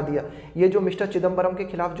ही हटा दिया। ये जो मिस्टर चिदम्बरम के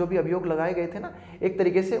खिलाफ जो भी अभियोग लगाए गए थे ना, एक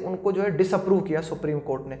तरीके से उनको जो है डिसअप्रूव किया सुप्रीम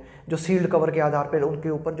कोर्ट ने, जो सील्ड कवर के आधार पर उनके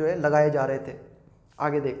ऊपर जो है लगाए जा रहे थे।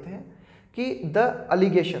 आगे देखते हैं कि द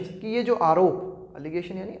अलिगेशंस, कि ये जो आरोप,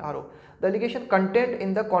 अलिगेशन यानी आरोप, the allegation content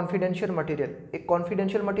in the confidential material. एक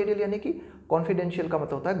कॉन्फिडेंशियल मटेरियल यानी कि कॉन्फिडेंशियल का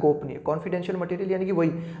मतलब होता है गोपनीय, कॉन्फिडेंशियल मटेरियल यानी कि वही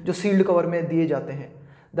जो सील्ड कवर में दिए जाते हैं।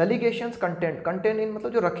 The allegations content, content in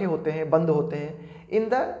मतलब जो रखे होते हैं, बंद होते हैं, in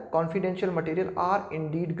the confidential material are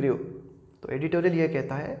Indeed grave. तो एडिटोरियल ये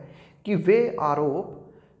कहता है कि वे आरोप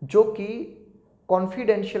जो कि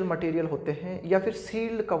कॉन्फिडेंशियल मटेरियल होते हैं या फिर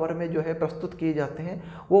सील्ड कवर में जो है प्रस्तुत किए जाते हैं,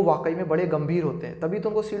 वो वाकई में बड़े गंभीर होते हैं, तभी तो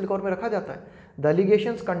उनको सील्ड कवर में रखा जाता है। द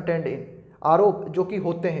एलिगेशंस कंटेंट इन, आरोप जो कि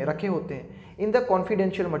होते हैं, रखे होते हैं, इन द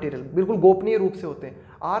कॉन्फिडेंशियल मटेरियल, बिल्कुल गोपनीय रूप से होते हैं,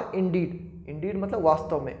 आर इंडीड, इंडीड मतलब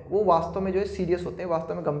वास्तव में, वो वास्तव में जो है सीरियस होते हैं,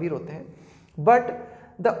 वास्तव में गंभीर होते हैं। But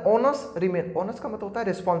the onus remain, onus का मतलब होता है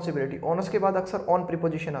रिस्पॉन्सिबिलिटी, ओनस के बाद अक्सर ऑन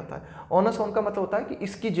प्रीपोजिशन आता है। ओनस ऑन का मतलब होता है कि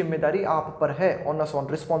इसकी जिम्मेदारी आप पर है, ओनस ऑन,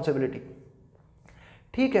 रिस्पॉन्सिबिलिटी।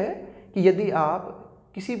 ठीक है कि यदि आप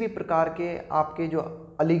किसी भी प्रकार के आपके जो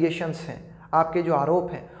अलिगेशंस हैं, आपके जो आरोप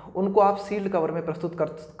हैं, उनको आप सील्ड कवर में प्रस्तुत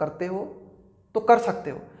करते हो तो कर सकते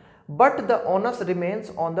हो, but the onus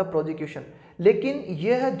remains on the prosecution, लेकिन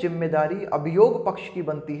यह जिम्मेदारी अभियोग पक्ष की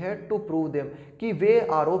बनती है टू प्रूव देम, कि वे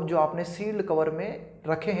आरोप जो आपने सील्ड कवर में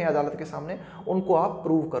रखे हैं अदालत के सामने, उनको आप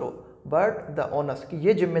प्रूव करो। बट द ओनस, कि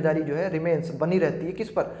ये जिम्मेदारी जो है रिमेन्स, बनी रहती है किस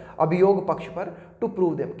पर, अभियोग पक्ष पर, टू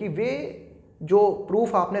प्रूव देम, कि वे जो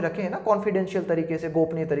प्रूफ आपने रखे हैं ना कॉन्फिडेंशियल तरीके से,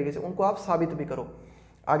 गोपनीय तरीके से, उनको आप साबित भी करो।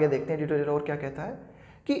 आगे देखते हैं एडिटोरियल और क्या कहता है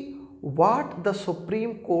कि what the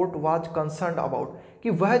supreme court was concerned about, कि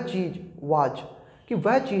वह चीज वाज, कि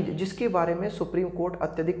वह चीज जिसके बारे में सुप्रीम कोर्ट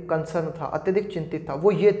अत्यधिक कंसर्न था, अत्यधिक चिंतित था,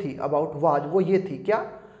 वो ये थी, अबाउट वाज, वो ये थी क्या,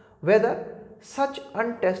 वेदर सच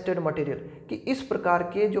अनटेस्टेड मटेरियल, कि इस प्रकार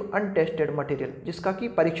के जो अनटेस्टेड मटेरियल, जिसका कि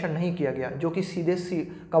परीक्षण नहीं किया गया, जो कि सीधे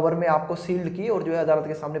कवर में आपको सील्ड किए और जो है अदालत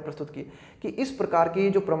के सामने प्रस्तुत किए, कि इस प्रकार के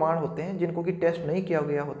जो प्रमाण होते हैं जिनको कि टेस्ट नहीं किया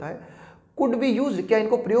गया होता है, कुड बी यूज, क्या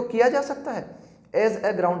इनको प्रयोग किया जा सकता है, एज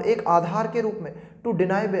ए ग्राउंड, एक आधार के रूप में, टू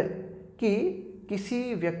डिनाई बेल, कि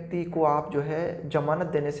किसी व्यक्ति को आप जो है जमानत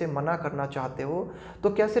देने से मना करना चाहते हो, तो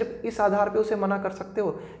क्या सिर्फ इस आधार पे उसे मना कर सकते हो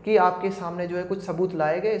कि आपके सामने जो है कुछ सबूत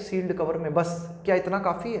लाए गए सील्ड कवर में, बस क्या इतना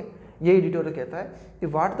काफ़ी है? ये एडिटोरियल कहता है कि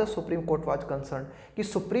what the supreme court was concern, कि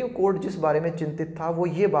सुप्रीम कोर्ट जिस बारे में चिंतित था वो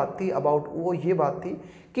ये बात थी, अबाउट, वो ये बात थी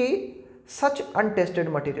कि सच अनटेस्टेड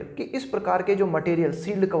मटेरियल, कि इस प्रकार के जो मटेरियल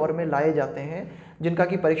सील्ड कवर में लाए जाते हैं जिनका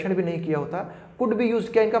कि परीक्षण भी नहीं किया होता, कुड बी यूज,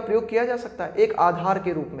 क्या इनका प्रयोग किया जा सकता है एक आधार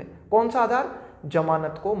के रूप में। कौन सा आधार?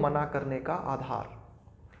 जमानत को मना करने का आधार।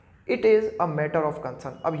 It is a matter of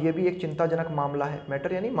concern, अब यह भी एक चिंताजनक मामला है,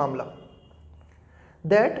 मैटर यानी मामला,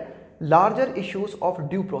 that larger issues of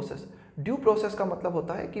due process, due process का मतलब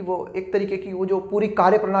होता है कि वो एक तरीके की वो जो पूरी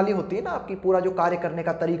कार्य प्रणाली होती है ना आपकी, पूरा जो कार्य करने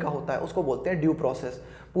का तरीका होता है उसको बोलते हैं ड्यू प्रोसेस,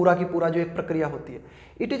 पूरा की पूरा जो एक प्रक्रिया होती है।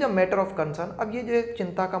 It is a matter of concern, अब ये जो एक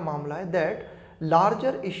चिंता का मामला है, that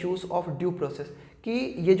larger issues of due process, कि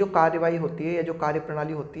ये जो कार्यवाही होती है या जो कार्य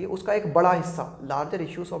प्रणाली होती है उसका एक बड़ा हिस्सा, larger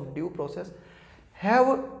issues of due process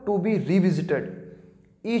have to be revisited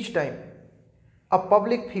each time a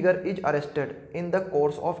public figure is arrested in the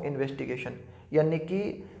course of investigation, यानी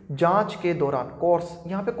कि जांच के दौरान, कोर्स,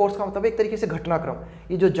 यहाँ पे कोर्स का मतलब एक तरीके से घटनाक्रम,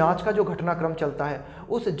 ये जो जांच का जो घटनाक्रम चलता है,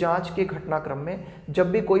 उस जांच के घटनाक्रम में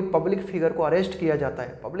जब भी कोई पब्लिक फिगर को अरेस्ट किया जाता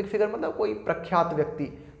है, पब्लिक फिगर मतलब कोई प्रख्यात व्यक्ति,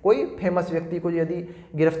 कोई फेमस व्यक्ति को यदि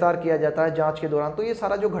गिरफ्तार किया जाता है जांच के दौरान, तो ये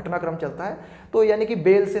सारा जो घटनाक्रम चलता है, तो यानी कि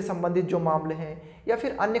बेल से संबंधित जो मामले हैं या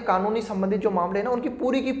फिर अन्य कानूनी संबंधित जो मामले हैं ना, उनकी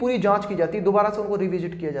पूरी की पूरी जांच की जाती है, दोबारा से उनको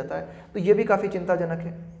रिविजिट किया जाता है, तो ये भी काफ़ी चिंताजनक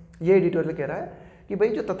है। ये एडिटोरियल कह रहा है कि भाई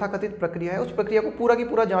जो तथाकथित प्रक्रिया है उस प्रक्रिया को पूरा की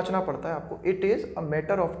पूरा जांचना पड़ता है आपको। It is a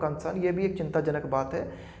matter of concern, ये भी एक चिंताजनक बात है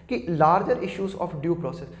कि larger issues of due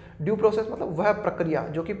process, due process मतलब वह प्रक्रिया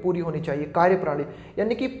जो कि पूरी होनी चाहिए, कार्य प्रणाली,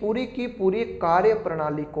 यानी कि पूरी की पूरी कार्य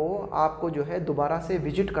प्रणाली को आपको जो है दोबारा से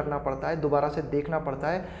विजिट करना पड़ता है, दोबारा से देखना पड़ता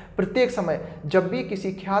है प्रत्येक समय जब भी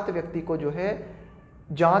किसी ख्यात व्यक्ति को जो है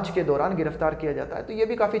जांच के दौरान गिरफ्तार किया जाता है। तो ये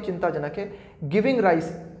भी काफ़ी चिंताजनक है। Giving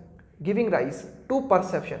rice to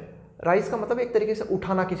perception, rise का मतलब एक तरीके से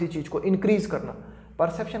उठाना किसी चीज को, इंक्रीज करना,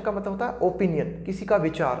 परसेप्शन का मतलब होता है ओपिनियन, किसी का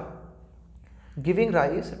विचार, giving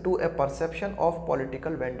rise to A perception of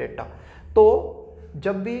political vendetta. तो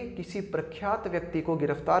जब भी किसी प्रख्यात व्यक्ति को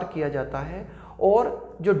गिरफ्तार किया जाता है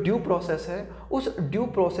और जो ड्यू प्रोसेस है उस ड्यू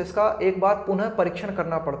प्रोसेस का एक बार पुनः परीक्षण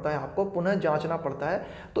करना पड़ता है, आपको पुनः जांचना पड़ता है,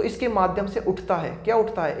 तो इसके माध्यम से उठता है, क्या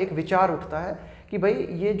उठता है, एक विचार उठता है कि भाई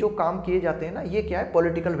ये जो काम किए जाते हैं ना, ये क्या है,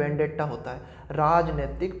 पॉलिटिकल वेंडेट्टा होता है,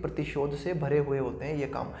 राजनीतिक प्रतिशोध से भरे हुए होते हैं ये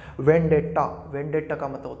काम। वेंडेट्टा, वेंडेट्टा का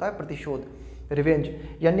मतलब होता है प्रतिशोध, रिवेंज,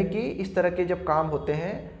 यानी कि इस तरह के जब काम होते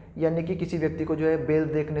हैं, यानी कि किसी व्यक्ति को जो है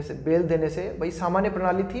बेल देने से भाई सामान्य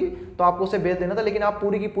प्रणाली थी तो आपको उसे बेल देना था, लेकिन आप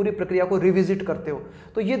पूरी की पूरी प्रक्रिया को रिविजिट करते हो,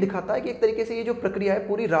 तो ये दिखाता है कि एक तरीके से ये जो प्रक्रिया है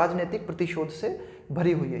पूरी राजनीतिक प्रतिशोध से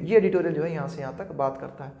भरी हुई है। ये एडिटोरियल जो है यहाँ से यहाँ तक बात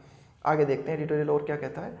करता है। आगे देखते हैं एडिटोरियल और क्या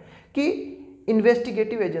कहता है कि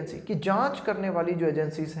इन्वेस्टिगेटिव एजेंसी की जांच करने वाली जो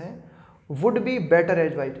एजेंसीज हैं वुड बी बेटर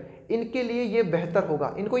एडवाइज, इनके लिए ये बेहतर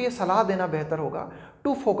होगा, इनको ये सलाह देना बेहतर होगा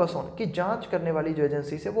टू फोकस ऑन, कि जांच करने वाली जो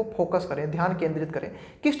एजेंसीज है वो फोकस करें, ध्यान केंद्रित करें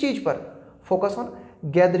किस चीज़ पर, फोकस ऑन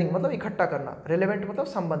गैदरिंग मतलब इकट्ठा करना, रिलेवेंट मतलब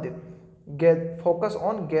संबंधित, focus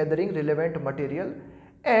on gathering relevant material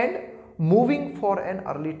and moving for an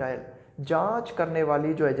early trial. जांच करने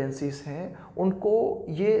वाली जो एजेंसीज हैं उनको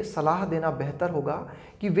ये सलाह देना बेहतर होगा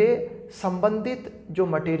कि वे संबंधित जो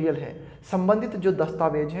मटेरियल है, संबंधित जो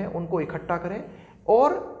दस्तावेज हैं उनको इकट्ठा करें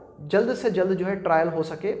और जल्द से जल्द जो है ट्रायल हो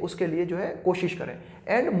सके उसके लिए जो है कोशिश करें।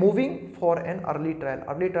 And moving for an early trial,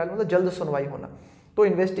 early trial मतलब जल्द सुनवाई होना। तो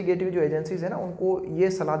इन्वेस्टिगेटिव जो एजेंसीज है ना उनको ये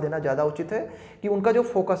सलाह देना ज़्यादा उचित है कि उनका जो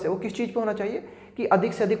फोकस है वो किस चीज़ पे होना चाहिए कि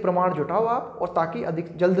अधिक से अधिक प्रमाण जुटाओ आप, और ताकि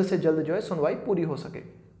अधिक जल्द से जल्द जो है सुनवाई पूरी हो सके।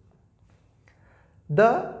 The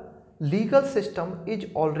legal system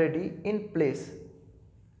is already in place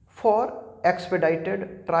for expedited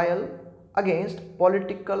trial against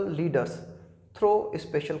political leaders throw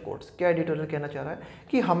special courts. क्या एडिटोरियल कहना चाह रहा है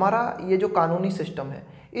कि हमारा ये जो कानूनी सिस्टम है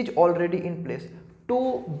is already in place, to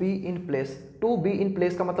be in place, to be in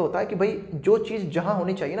place का मतलब होता है कि भाई जो चीज़ जहाँ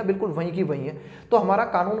होनी चाहिए ना बिल्कुल वहीं की वहीं है। तो हमारा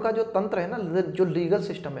कानून का जो तंत्र है ना, जो लीगल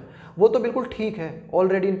सिस्टम है वो तो बिल्कुल ठीक है,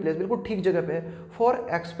 ऑलरेडी इन प्लेस, बिल्कुल ठीक जगह पे है। For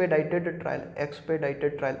expedited trial,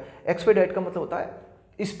 expedited trial, expedite का मतलब होता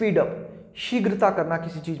है स्पीड अप, शीघ्रता करना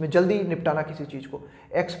किसी चीज़ में, जल्दी निपटाना किसी चीज़ को।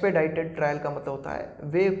 एक्सपेडाइटेड ट्रायल का मतलब होता है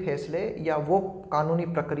वे फैसले या वो कानूनी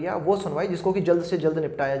प्रक्रिया, वो सुनवाई जिसको कि जल्द से जल्द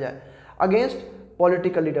निपटाया जाए अगेंस्ट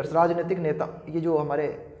पॉलिटिकल लीडर्स, राजनीतिक नेता, ये जो हमारे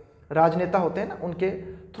राजनेता होते हैं ना उनके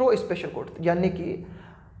थ्रू स्पेशल कोर्ट। यानी कि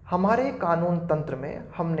हमारे कानून तंत्र में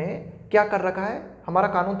हमने क्या कर रखा है, हमारा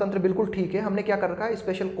कानून तंत्र बिल्कुल ठीक है, हमने क्या कर रखा है,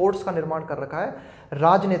 स्पेशल कोर्ट्स का निर्माण कर रखा है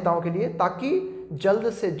राजनेताओं के लिए, ताकि जल्द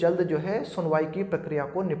से जल्द जो है सुनवाई की प्रक्रिया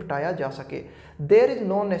को निपटाया जा सके। देयर इज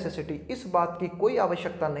नो नेसेसिटी, इस बात की कोई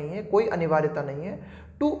आवश्यकता नहीं है, कोई अनिवार्यता नहीं है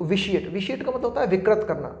टू विशिएट, विशिएट का मतलब होता है विकृत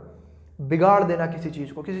करना, बिगाड़ देना किसी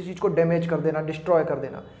चीज़ को, किसी चीज़ को डैमेज कर देना, डिस्ट्रॉय कर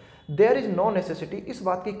देना। देयर इज नो नेसेसिटी, इस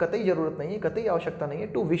बात की कतई जरूरत नहीं है, कतई आवश्यकता नहीं है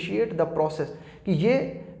टू विशिएट द प्रोसेस, कि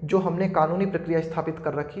ये जो हमने कानूनी प्रक्रिया स्थापित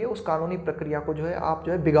कर रखी है उस कानूनी प्रक्रिया को जो है आप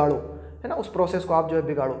जो है बिगाड़ो, है ना, उस प्रोसेस को आप जो है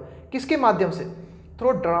बिगाड़ो। किसके माध्यम से,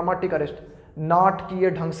 थ्रू ड्रामेटिक अरेस्ट, नाटकीय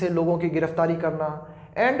ढंग से लोगों की गिरफ्तारी करना,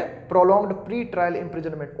 and prolonged pre trial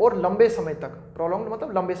imprisonment, और लंबे समय तक, प्रोलॉन्ग्ड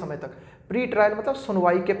मतलब लंबे समय तक, प्री ट्रायल मतलब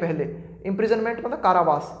सुनवाई के पहले, इम्प्रिजनमेंट मतलब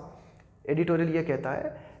कारावास। एडिटोरियल ये कहता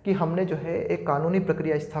है कि हमने जो है एक कानूनी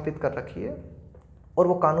प्रक्रिया स्थापित कर रखी है और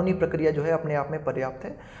वो कानूनी प्रक्रिया जो है अपने आप में पर्याप्त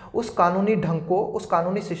है। उस कानूनी ढंग को, उस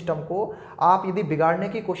कानूनी सिस्टम को आप यदि बिगाड़ने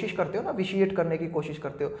की कोशिश करते हो ना, विशिएट करने की कोशिश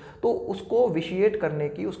करते हो, तो उसको विशिएट करने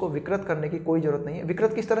की, उसको विकृत करने की कोई ज़रूरत नहीं है।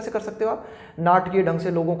 विकृत किस तरह से कर सकते हो आप, नाटकीय ढंग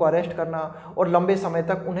से लोगों को अरेस्ट करना और लंबे समय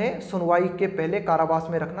तक उन्हें सुनवाई के पहले कारावास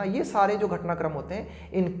में रखना, ये सारे जो घटनाक्रम होते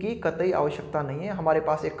हैं इनकी कतई आवश्यकता नहीं है। हमारे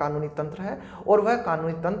पास एक कानूनी तंत्र है और वह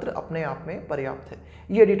कानूनी तंत्र अपने आप में पर्याप्त है।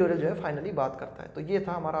 ये एडिटोरियल जो है फाइनली बात करता है। तो ये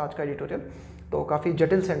था हमारा आज का एडिटोरियल। तो काफ़ी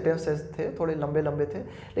जटिल सेंटेंसेस थे, थोड़े लंबे लंबे थे,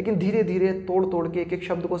 लेकिन धीरे धीरे तोड़ तोड़ के एक एक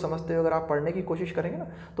शब्द को समझते हुए अगर आप पढ़ने की कोशिश करेंगे ना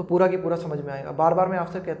तो पूरा की पूरा समझ में आएगा। बार बार मैं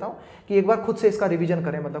आपसे कहता हूँ कि एक बार खुद से इसका रिवीजन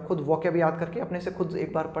करें, मतलब खुद वोकैब याद करके अपने से खुद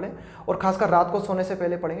एक बार पढ़ें, और खासकर रात को सोने से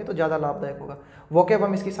पहले पढ़ेंगे तो ज़्यादा लाभदायक होगा। वोकैब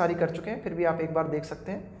हम इसकी सारी कर चुके हैं, फिर भी आप एक बार देख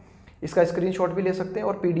सकते हैं, इसका स्क्रीनशॉट भी ले सकते हैं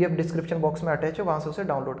और PDF डिस्क्रिप्शन बॉक्स में अटैच है, वहाँ से उसे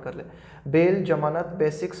डाउनलोड कर लें। बेल, जमानत,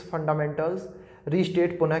 बेसिक्स, फंडामेंटल्स,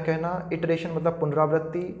 रीस्टेट पुनः कहना, इटरेशन मतलब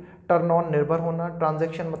पुनरावृत्ति, टर्न ऑन निर्भर होना,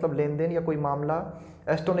 ट्रांजैक्शन मतलब लेन देन या कोई मामला,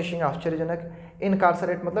 एस्टोनिशिंग आश्चर्यजनक,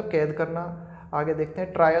 इनकार्सरेट मतलब कैद करना। आगे देखते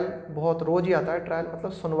हैं, ट्रायल बहुत रोज ही आता है, ट्रायल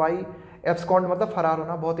मतलब सुनवाई, एब्सकॉन्ड मतलब फरार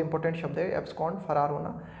होना, बहुत इंपॉर्टेंट शब्द है एब्सकॉन्ड, फरार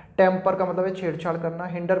होना। टेम्पर का मतलब है छेड़छाड़ करना,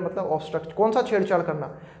 हिंडर मतलब ऑब्स्ट्रक्ट, कौन सा छेड़छाड़ करना,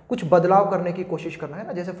 कुछ बदलाव करने की कोशिश करना, है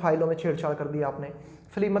ना, जैसे फाइलों में छेड़छाड़ कर दी आपने।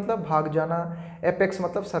 फ्ली मतलब भाग जाना, एपेक्स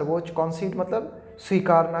मतलब सर्वोच्च, कॉन्सीड मतलब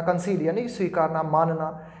स्वीकारना, कंसीड यानी स्वीकारना, मानना,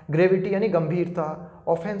 ग्रेविटी यानी गंभीरता,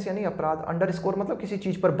 ऑफेंस यानी अपराध, अंडरस्कोर मतलब किसी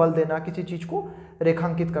चीज़ पर बल देना, किसी चीज़ को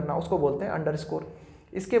रेखांकित करना, उसको बोलते हैं अंडरस्कोर।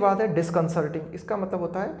 इसके बाद है डिस्कंसर्टिंग, इसका मतलब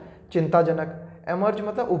होता है चिंताजनक। एमर्ज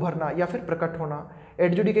मतलब उभरना या फिर प्रकट होना।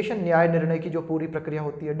 एडजुडिकेशन न्याय निर्णय की जो पूरी प्रक्रिया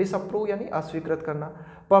होती है। डिसअप्रूव यानी अस्वीकृत करना।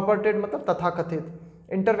 परपर्टेड मतलब तथाकथित।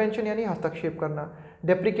 इंटरवेंशन यानी हस्तक्षेप करना,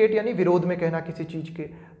 डेप्रिकेट यानी विरोध में कहना किसी चीज़ के,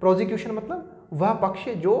 प्रोजिक्यूशन मतलब वह पक्ष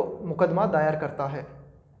जो मुकदमा दायर करता है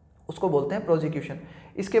उसको बोलते हैं प्रोजिक्यूशन।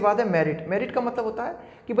 इसके बाद है मेरिट। मेरिट का मतलब होता है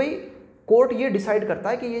कि भाई कोर्ट ये डिसाइड करता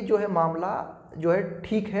है कि ये जो है मामला जो है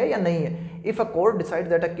ठीक है या नहीं है। If a court decide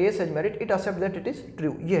that a case has merit it accept that it is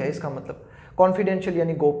true, ये है इसका मतलब। कॉन्फिडेंशियल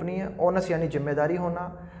यानी गोपनीय, ओनस यानी जिम्मेदारी होना,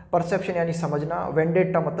 परसेप्शन यानी समझना,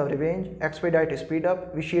 वेंडेटा मतलब revenge, expedite speed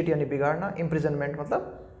up, vitiate यानी बिगाड़ना, इम्प्रिजनमेंट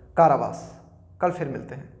मतलब कारावास। कल फिर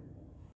मिलते हैं।